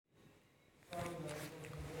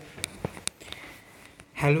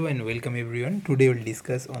Hello and welcome everyone. Today we'll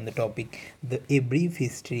discuss on the topic a brief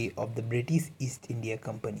history of the British East India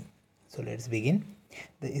Company. So let's begin.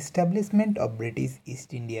 The establishment of British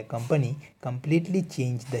East India Company completely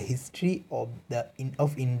changed the history of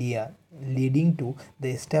India, leading to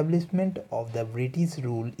the establishment of the British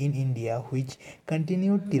rule in India, which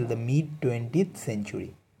continued till the mid 20th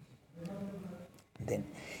century. Then,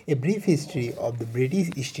 a brief history of the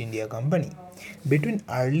British East India Company. Between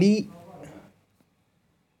early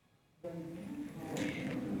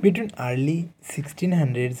Between early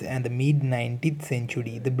 1600s and the mid 19th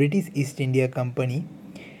century, the British East India Company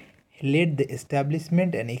led the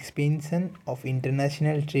establishment and expansion of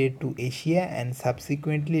international trade to Asia and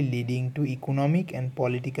subsequently leading to economic and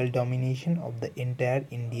political domination of the entire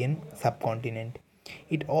Indian subcontinent.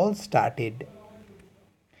 It all started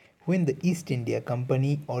when the East India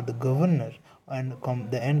Company or the Governor and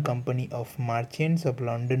Company of Merchants of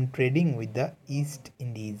London trading with the East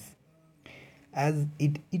Indies as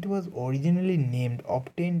it was originally named,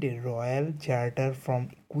 obtained a royal charter from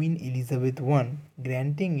Queen Elizabeth I,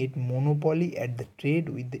 granting it monopoly at the trade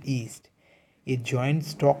with the East. A joint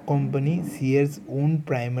stock company, shares owned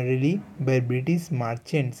primarily by British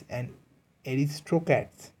merchants and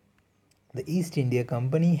aristocrats. The East India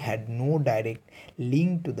Company had no direct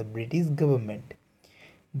link to the British government,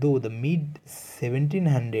 though the mid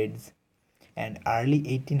 1700s and early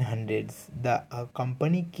 1800s, the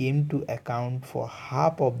company came to account for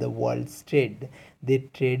half of the world's trade. They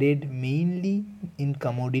traded mainly in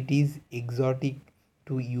commodities exotic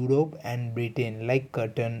to Europe and Britain like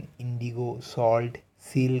cotton, indigo, salt,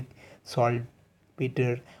 silk,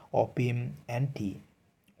 saltpeter, opium, and tea.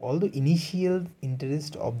 Although initial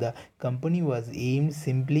interest of the company was aimed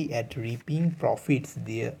simply at reaping profits,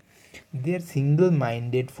 their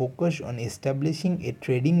single-minded focus on establishing a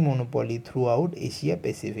trading monopoly throughout Asia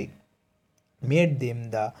Pacific made them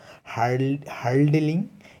the heralding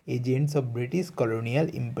agents of British colonial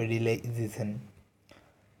imperialism.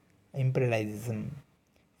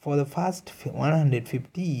 For the first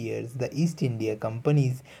 150 years, the East India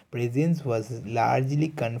Company's presence was largely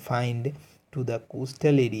confined to the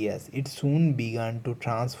coastal areas. It soon began to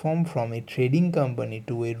transform from a trading company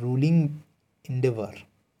to a ruling endeavor.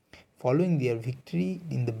 Following their victory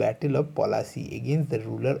in the Battle of Plassey against the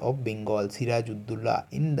ruler of Bengal, Siraj ud-Daulah,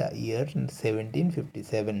 in the year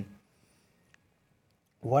 1757.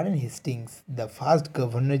 Warren Hastings, the first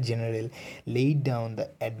Governor General, laid down the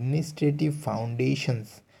administrative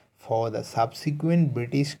foundations for the subsequent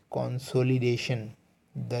British consolidation.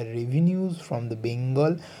 The revenues from the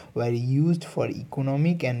Bengal were used for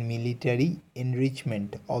economic and military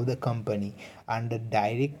enrichment of the company under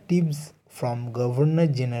directives from Governor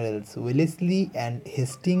Generals Wellesley and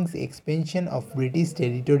Hastings. Expansion of British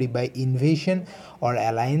territory by invasion or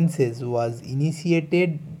alliances was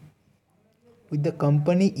initiated, with the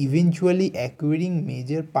company eventually acquiring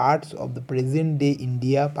major parts of the present day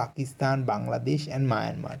India, Pakistan, Bangladesh, and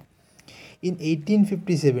Myanmar. In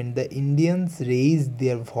 1857, the Indians raised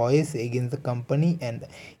their voice against the company and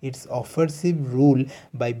its offensive rule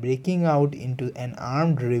by breaking out into an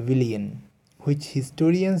armed rebellion, which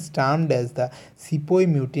historians termed as the Sepoy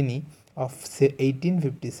Mutiny of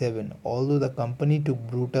 1857. Although the company took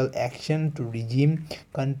brutal action to regain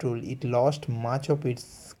control, it lost much of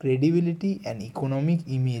its credibility and economic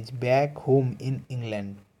image back home in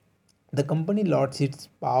England. The company lost its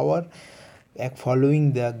power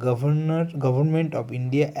following the Government of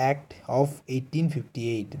India Act of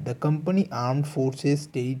 1858. The company armed forces,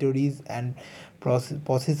 territories, and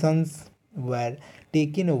possessions were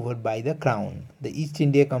taken over by the Crown. The East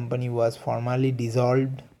India Company was formally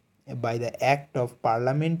dissolved by the Act of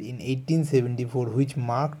Parliament in 1874, which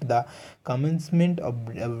marked the commencement of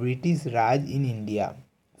British Raj in India.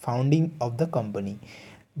 Founding of the company.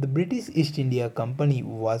 The British East India Company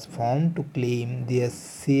was formed to claim their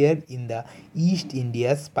share in the East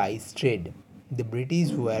India spice trade. The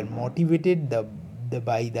British were motivated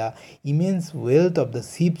by the immense wealth of the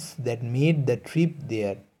ships that made the trip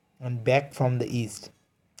there and back from the East.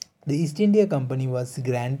 The East India Company was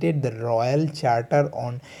granted the Royal Charter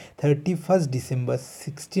on 31st December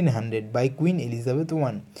 1600 by Queen Elizabeth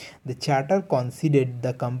I. The charter conceded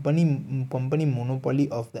the company monopoly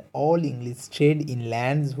of the all English trade in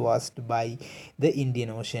lands washed by the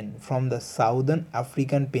Indian Ocean, from the southern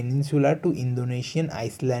African peninsula to Indonesian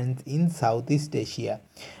islands in Southeast Asia.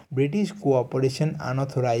 British cooperation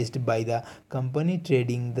unauthorized by the company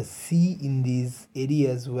trading the sea in these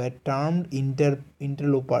areas were termed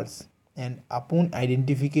interlopers, and upon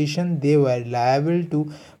identification they were liable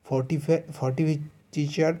to forfeiture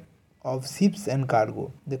of ships and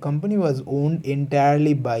cargo. The company was owned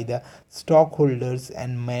entirely by the stockholders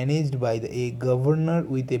and managed by a governor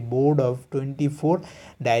with a board of 24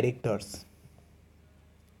 directors.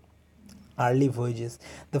 Early voyages.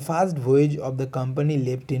 The first voyage of the company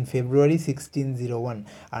left in February 1601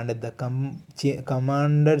 under the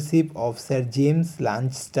commandership of Sir James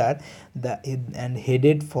Lancaster and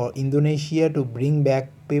headed for Indonesia to bring back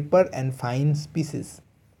pepper and fine spices.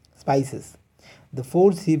 The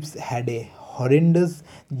four ships had a horrendous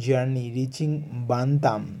journey reaching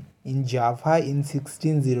Bantam in Java in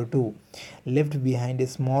 1602, left behind a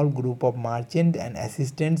small group of merchants and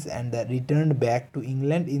assistants and returned back to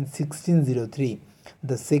England in 1603.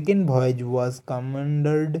 The second voyage was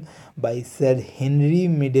commanded by Sir Henry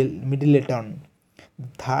Middleton. The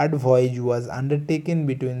third voyage was undertaken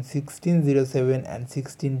between 1607 and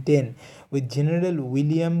 1610 with General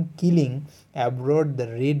William Killing aboard the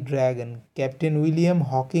Red Dragon, Captain William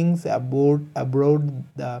Hawkins aboard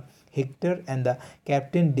the Hector, and the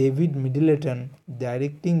Captain David Middleton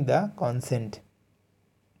directing the Consent.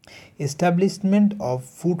 Establishment of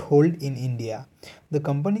foothold in India. The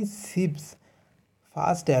company's ships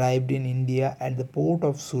first arrived in India at the port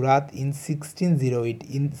of Surat in 1608.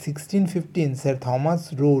 In 1615, Sir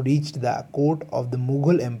Thomas Roe reached the court of the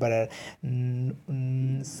Mughal Emperor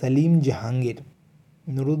Salim Jahangir.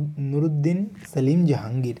 Nuruddin Salim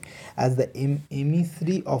Jahangir as the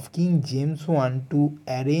emissary of King James I to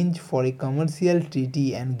arrange for a commercial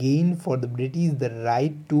treaty and gain for the British the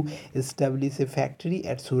right to establish a factory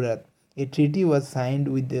at Surat. A treaty was signed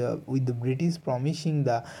with the British promising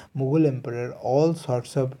the Mughal emperor all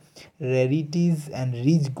sorts of rarities and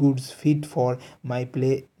rich goods fit for my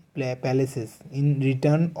palaces in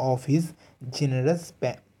return of his generous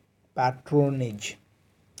patronage.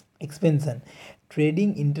 Expansion.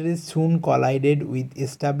 Trading interests soon collided with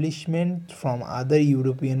establishment from other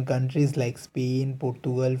European countries like Spain,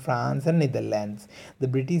 Portugal, France, and Netherlands. The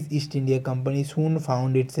British East India Company soon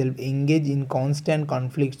found itself engaged in constant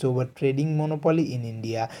conflicts over trading monopoly in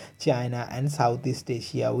India, China, and Southeast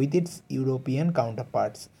Asia with its European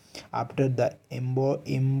counterparts. After the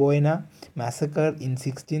Amboina massacre in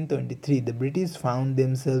 1623, the British found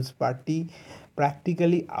themselves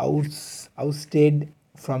practically ousted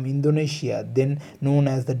from Indonesia, then known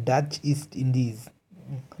as the Dutch East Indies.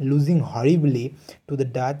 Losing horribly to the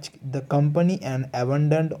Dutch, the company and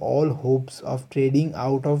abandoned all hopes of trading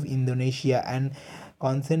out of Indonesia and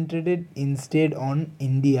concentrated instead on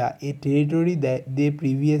India, a territory that they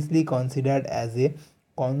previously considered as a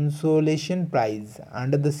consolation prize.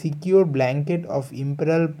 Under the secure blanket of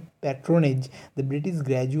imperial patronage, the British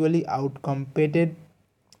gradually outcompeted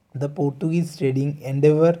the Portuguese trading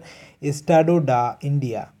endeavor Estado da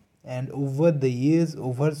India, and over the years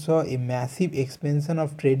oversaw a massive expansion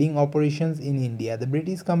of trading operations in India. The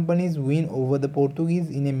British companies win over the Portuguese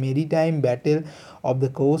in a maritime battle of the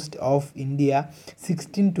coast of India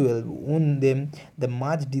 1612 won them the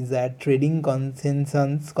much desired trading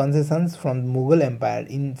concessions from the Mughal Empire.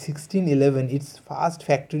 In 1611 its first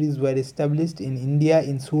factories were established in India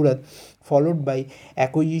in Surat, followed by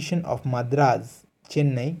acquisition of Madras,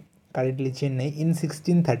 Chennai, currently Chennai, in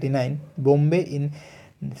 1639, Bombay in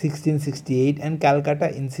 1668, and Calcutta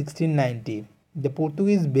in 1690. The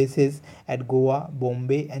Portuguese bases at Goa,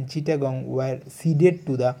 Bombay, and Chittagong were ceded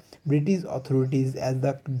to the British authorities as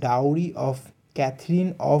the dowry of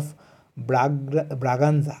Catherine of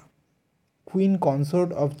Braganza, Queen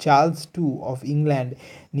Consort of Charles II of England.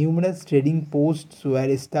 Numerous trading posts were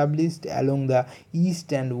established along the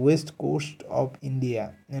east and west coast of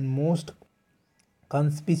India, and most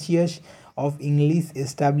conspicuous of English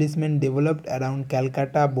establishment developed around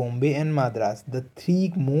Calcutta, Bombay, and Madras, the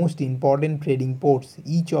three most important trading ports.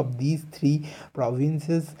 Each of these three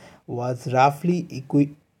provinces was roughly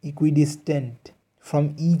equidistant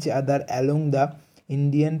from each other along the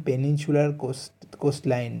Indian peninsular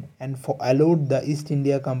coastline, and allowed the East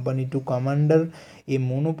India Company to command a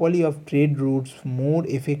monopoly of trade routes more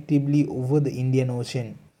effectively over the Indian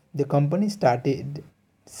Ocean. The company started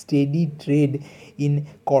steady trade in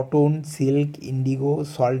cotton, silk, indigo,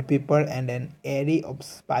 saltpeper, and an array of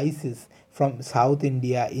spices from South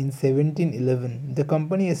India. In 1711, the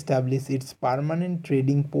company established its permanent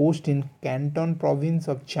trading post in Canton province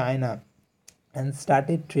of China and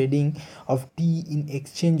started trading of tea in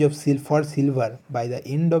exchange of silver. By the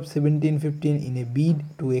end of 1715, in a bid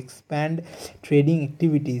to expand trading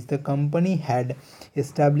activities, the company had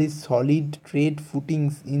established solid trade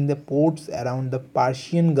footings in the ports around the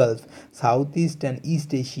Persian Gulf, Southeast and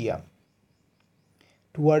East Asia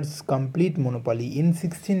towards complete monopoly. In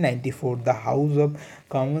 1694, the House of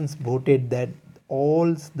Commons voted that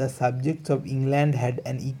all the subjects of England had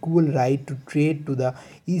an equal right to trade to the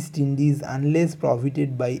East Indies unless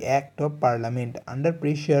prohibited by Act of Parliament. Under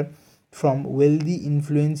pressure from wealthy,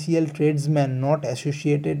 influential tradesmen not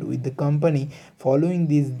associated with the company, following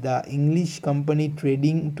this, the English company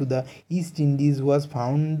trading to the East Indies was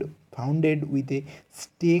founded with a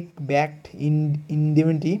stake-backed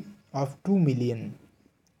indemnity of 2 million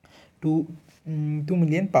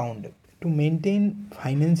pound to maintain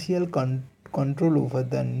financial control over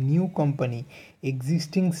the new company.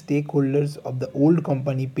 Existing stakeholders of the old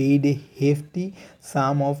company paid a hefty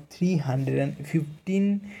sum of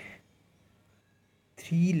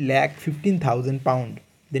 315,000 pound.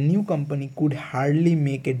 The new company could hardly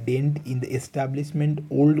make a dent in the establishment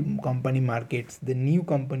old company markets. The new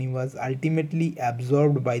company was ultimately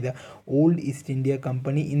absorbed by the old East India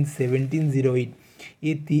Company in 1708.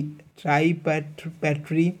 A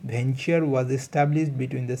tripartite venture was established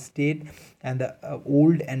between the state and the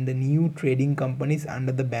old and the new trading companies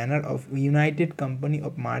under the banner of United Company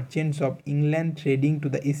of Merchants of England trading to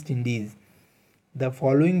the East Indies. The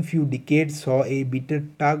following few decades saw a bitter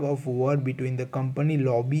tug of war between the company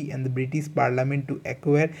lobby and the British Parliament to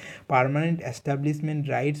acquire permanent establishment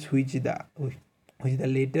rights, which the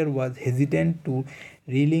latter was hesitant to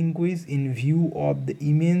relinquish in view of the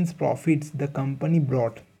immense profits the company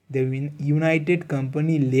brought. The United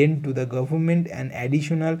Company lent to the government an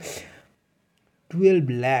additional 12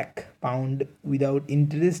 lakh pound without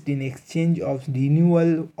interest in exchange of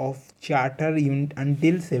renewal of charter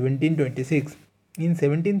until 1726. In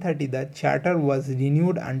 1730, the charter was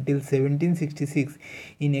renewed until 1766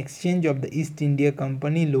 in exchange of the East India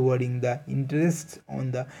Company lowering the interest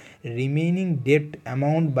on the remaining debt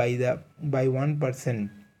amount by 1%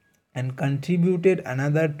 and contributed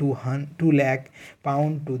another 2 lakh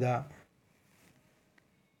pound to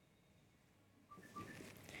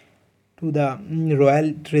the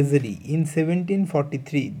royal treasury. In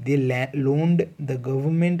 1743, they loaned the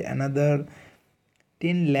government another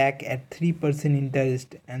 10 lakh at 3%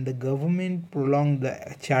 interest, and the government prolonged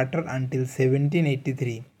the charter until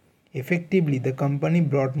 1783. Effectively, the company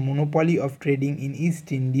brought monopoly of trading in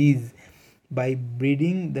East Indies by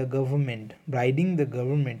bribing the government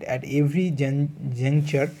at every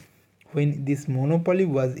juncture. When this monopoly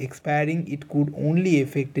was expiring, it could only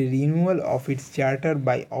effect a renewal of its charter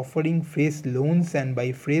by offering fresh loans and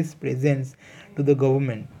by fresh presents to the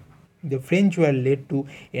government. The French were led to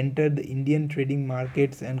enter the Indian trading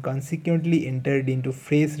markets and consequently entered into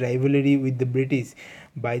fresh rivalry with the British.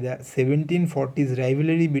 By the 1740s,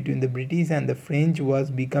 rivalry between the British and the French was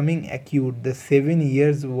becoming acute. The 7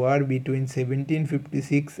 Years' War between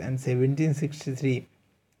 1756 and 1763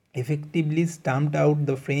 effectively stamped out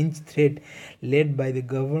the French threat led by the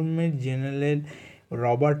Governor General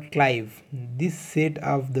Robert Clive. This set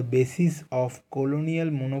up the basis of colonial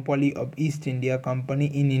monopoly of East India Company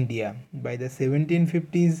in India. By the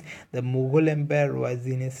 1750s, the Mughal Empire was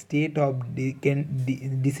in a state of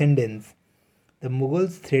descendance. The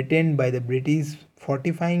Mughals, threatened by the British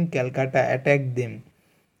fortifying Calcutta, attacked them.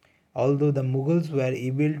 Although the Mughals were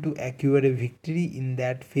able to acquire a victory in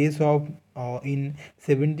that phase in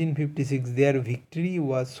 1756, their victory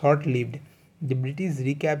was short-lived. The British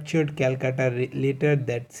recaptured Calcutta later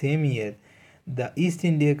that same year. The East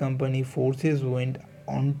India Company forces went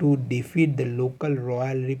on to defeat the local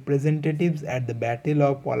royal representatives at the Battle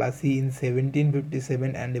of Plassey in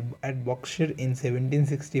 1757 and at Buxar in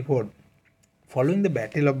 1764. Following the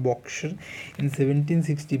Battle of Buxar in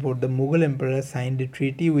 1764, the Mughal emperor signed a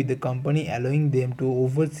treaty with the company allowing them to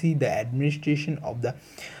oversee the administration of the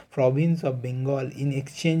province of Bengal in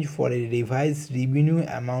exchange for a revised revenue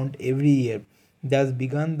amount every year. Thus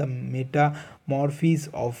began the metamorphosis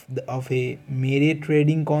of a mere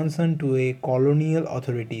trading concern to a colonial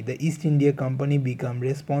authority. The East India Company became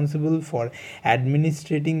responsible for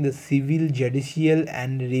administrating the civil, judicial,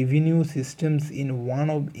 and revenue systems in one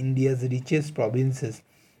of India's richest provinces.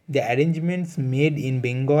 The arrangements made in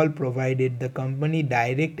Bengal provided the company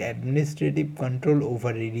direct administrative control over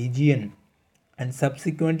a region and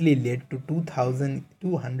subsequently led to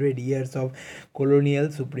 2200 years of colonial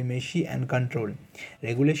supremacy and control.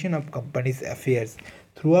 Regulation of companies' affairs.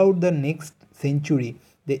 Throughout the next century,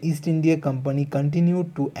 the East India Company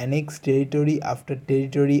continued to annex territory after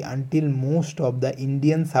territory until most of the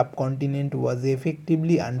Indian subcontinent was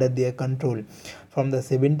effectively under their control. From the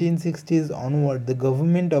 1760s onward, the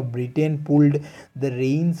government of Britain pulled the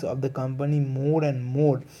reins of the company more and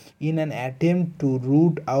more in an attempt to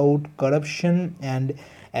root out corruption and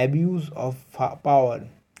abuse of power.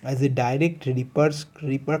 As a direct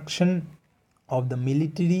repercussion of the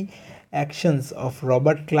military actions of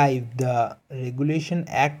Robert Clive, the Regulation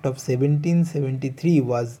Act of 1773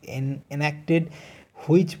 was enacted,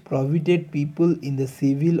 which prohibited people in the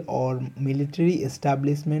civil or military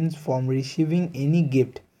establishments from receiving any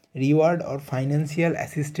gift, reward, or financial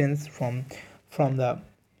assistance from the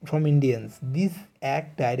from Indians. This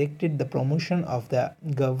act directed the promotion of the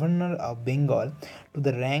Governor of Bengal to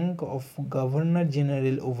the rank of Governor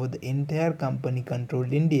General over the entire company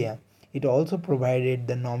controlled India. It also provided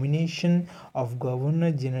the nomination of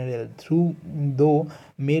Governor General through though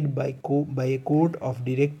made by a court of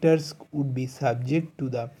directors would be subject to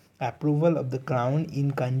the approval of the crown in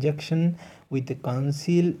conjunction with a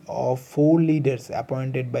council of four leaders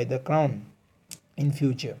appointed by the crown. In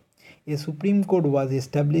future, a Supreme Court was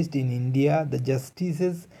established in India. The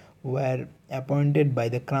justices were appointed by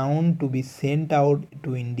the Crown to be sent out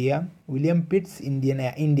to India. William Pitt's India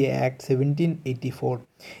Act 1784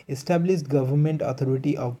 established government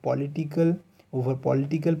authority of political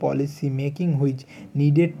policy making, which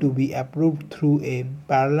needed to be approved through a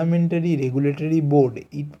parliamentary regulatory board.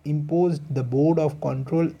 It imposed the Board of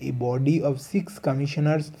Control, a body of six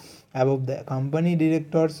commissioners above the company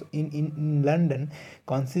directors in London,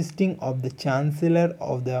 consisting of the Chancellor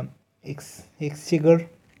of the Exchequer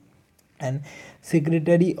and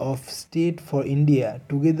Secretary of State for India,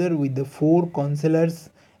 together with the four councillors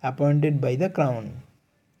appointed by the Crown.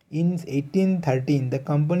 In 1813, the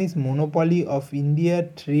company's monopoly of India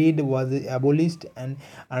trade was abolished, and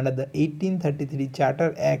under the 1833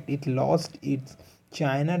 Charter Act, it lost its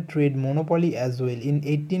China trade monopoly as well. In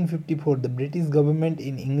 1854, the British government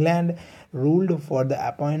in England ruled for the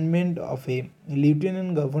appointment of a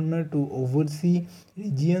lieutenant governor to oversee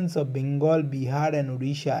regions of Bengal, Bihar, and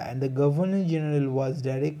Odisha, and the governor general was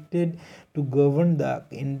directed to govern the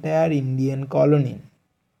entire Indian colony.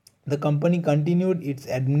 The company continued its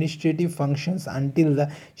administrative functions until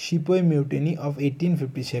the Sepoy Mutiny of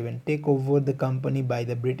 1857 take over the company by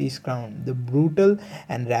the British Crown. The brutal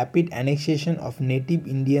and rapid annexation of native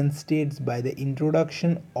Indian states by the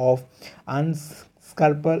introduction of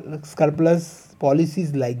unscrupulous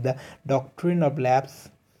policies like the doctrine of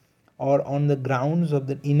lapse, or on the grounds of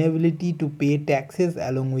the inability to pay taxes,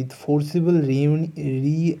 along with forcible reunion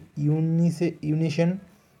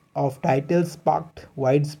of titles, sparked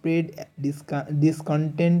widespread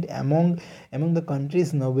discontent among the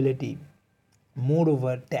country's nobility.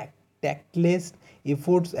 Moreover, tactless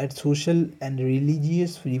efforts at social and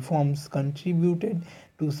religious reforms contributed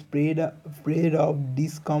to spread of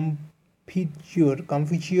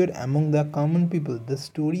comfiture among the common people. The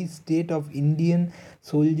story state of Indian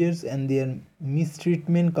soldiers and their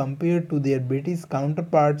mistreatment compared to their British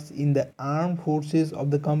counterparts in the armed forces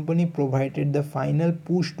of the company provided the final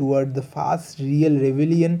push toward the first real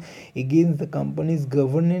rebellion against the company's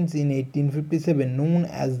governance in 1857, known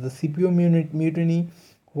as the Scipio Mutiny.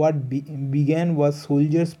 What began was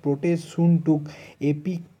soldiers' protest soon took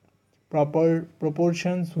epic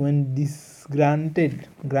proportions when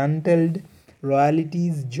disgruntled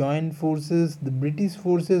royalties joined forces. The British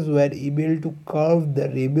forces were able to curb the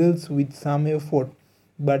rebels with some effort,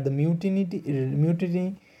 but the mutiny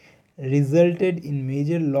resulted in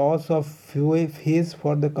major loss of face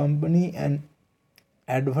for the company and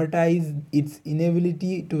advertised its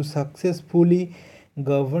inability to successfully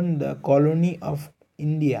govern the colony of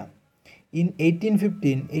India. In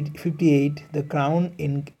 1858, the Crown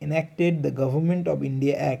enacted the Government of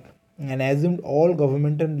India Act and assumed all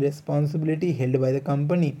governmental responsibility held by the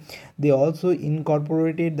company. They also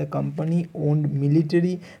incorporated the company-owned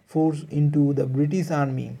military force into the British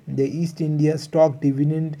Army. The East India Stock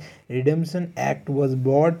Dividend Redemption Act was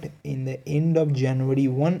brought in the end of January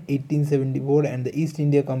 1, 1874, and the East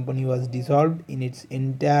India Company was dissolved in its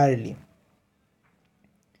entirety.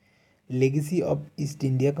 Legacy of East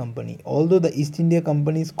India Company. Although the East India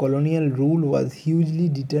Company's colonial rule was hugely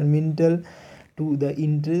detrimental to the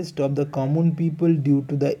interest of the common people due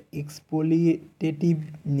to the exploitative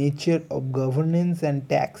nature of governance and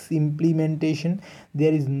tax implementation,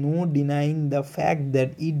 there is no denying the fact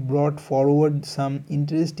that it brought forward some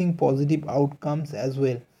interesting positive outcomes as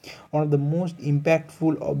well. One of the most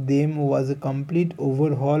impactful of them was a complete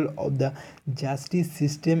overhaul of the justice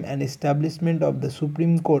system and establishment of the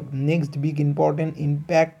Supreme Court. Next big important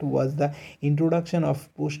impact was the introduction of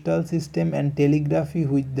postal system and telegraphy,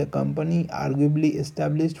 which the company arguably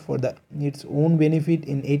established for its own benefit.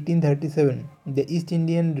 In 1837, the East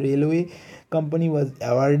Indian Railway Company was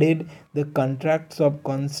awarded the contracts of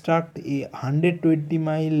construct a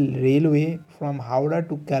 120-mile railway from Howrah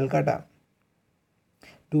to Calcutta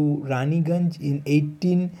to Raniganj in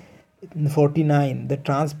 18 49. The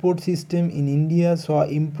transport system in India saw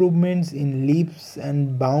improvements in leaps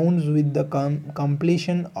and bounds with the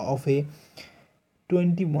completion of a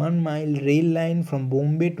 21-mile rail line from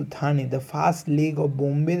Bombay to Thane, the first leg of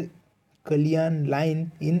Bombay Kalyan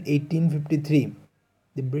line in 1853.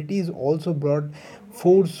 The British also brought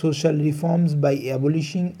forth social reforms by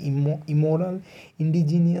abolishing immoral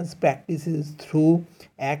indigenous practices through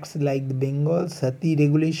acts like the Bengal Sati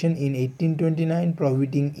regulation in 1829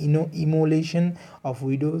 prohibiting immolation of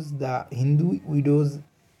widows, the Hindu Widows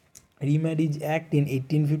Remarriage Act in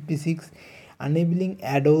 1856, enabling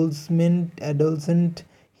adolescent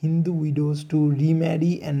Hindu widows to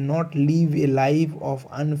remarry and not live a life of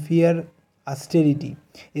unfair austerity.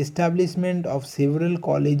 Establishment of several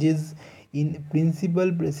colleges in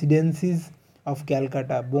principal presidencies of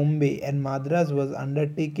Calcutta, Bombay, and Madras was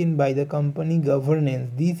undertaken by the company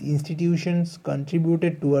governance. These institutions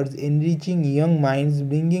contributed towards enriching young minds,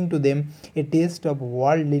 bringing to them a taste of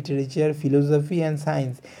world literature, philosophy, and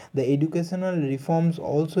science. The educational reforms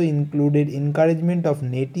also included encouragement of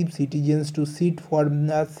native citizens to sit for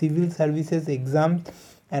the civil services exams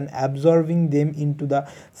and absorbing them into the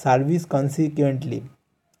service consequently.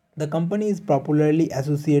 The company is popularly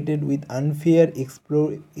associated with unfair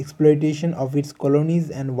exploitation of its colonies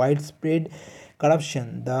and widespread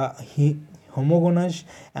corruption. The homogeneous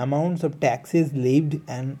amounts of taxes levied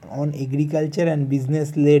on agriculture and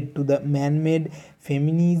business led to the man-made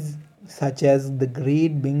famines such as the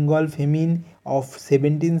Great Bengal Famine of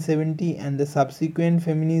 1770 and the subsequent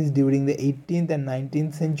famines during the 18th and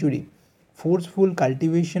 19th century. Forceful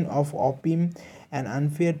cultivation of opium and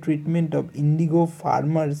unfair treatment of indigo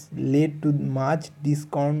farmers led to much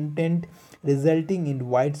discontent, resulting in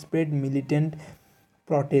widespread militant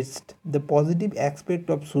protest. The positive aspect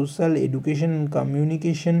of social education and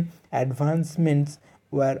communication advancements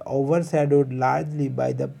were overshadowed largely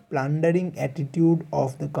by the plundering attitude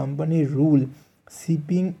of the company rule,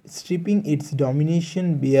 stripping its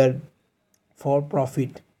domination bare for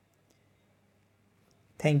profit.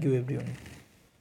 Thank you, everyone.